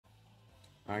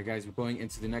Alright guys, we're going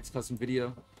into the next custom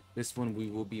video. This one we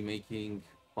will be making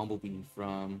Bumblebee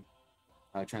from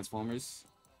Transformers.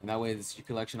 And that way this is your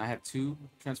collection. I have two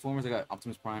Transformers. I got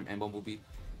Optimus Prime and Bumblebee.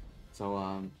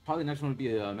 So probably the next one would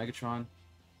be a Megatron. I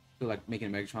feel like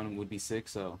making a Megatron would be sick,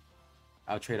 so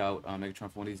I'll trade out Megatron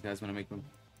for one of these guys when I make them.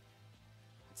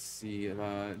 Let's see,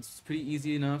 it's pretty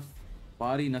easy enough.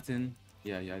 Body, nothing.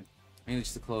 Yeah, mainly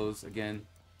just the clothes. Again,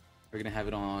 we're gonna have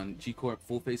it on G-Corp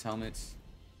full face helmets.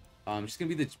 Just gonna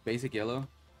be the basic yellow.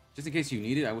 Just in case you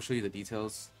need it, I will show you the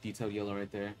details. Detailed yellow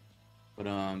right there. But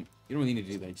you don't really need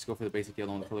to do that. Just go for the basic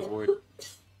yellow on the color board.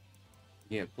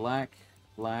 Yeah, black,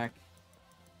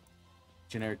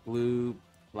 generic blue,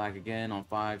 black again on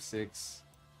 5, 6.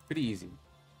 Pretty easy.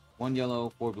 1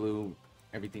 yellow, 4 blue,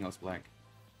 everything else black.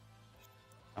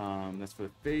 That's for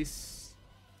the face.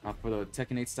 For the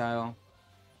Tekken 8 style,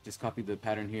 just copy the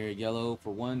pattern here. Yellow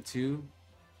for 1, 2,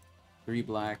 3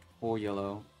 black, 4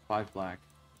 yellow, 5 black,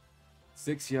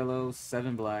 6 yellow,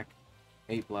 7 black,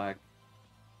 8 black,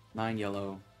 9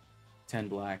 yellow, 10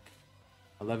 black,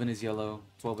 11 is yellow,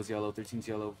 12 is yellow, 13 is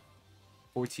yellow,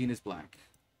 14 is black.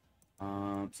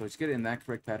 So just get it in that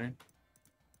correct pattern.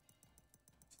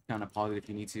 Kind of pause it if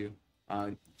you need to.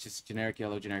 Just generic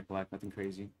yellow, generic black, nothing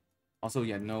crazy. Also,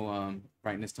 yeah, no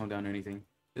brightness, tone down, or anything.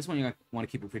 This one you want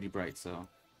to keep it pretty bright, so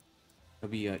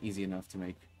it'll be easy enough to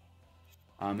make.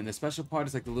 And the special part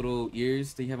is like the little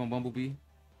ears that you have on Bumblebee.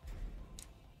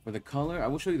 For the color, I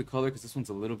will show you the color because this one's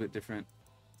a little bit different.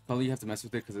 Color, you have to mess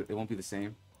with it because it won't be the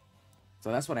same.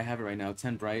 So that's what I have it right now.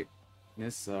 10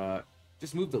 brightness.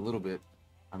 Just moved a little bit.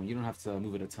 I mean, you don't have to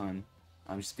move it a ton.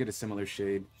 Just get a similar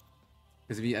shade.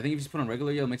 Because I think if you just put on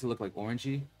regular yellow, it makes it look like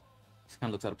orangey. Just kind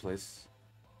of looks out of place.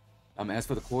 As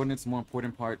for the coordinates, the more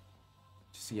important part,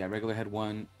 just see, yeah, regular head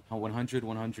 1, 100,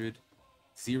 100,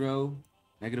 0,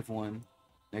 -1,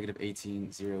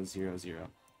 -18, 0, 0, 0.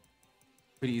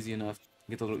 Pretty easy enough.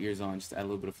 Get the little ears on, just to add a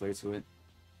little bit of flair to it.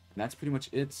 And that's pretty much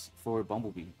it for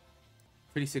Bumblebee.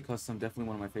 Pretty sick custom, definitely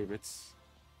one of my favorites.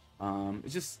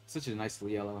 It's just such a nice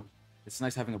yellow. It's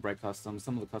nice having a bright custom.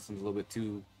 Some of the customs a little bit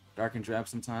too dark and drab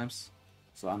sometimes.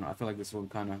 So I don't know, I feel like this one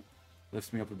kind of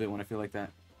lifts me up a bit when I feel like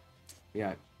that. But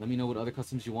yeah, let me know what other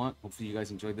customs you want. Hopefully you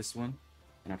guys enjoyed this one.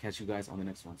 And I'll catch you guys on the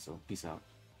next one. So peace out.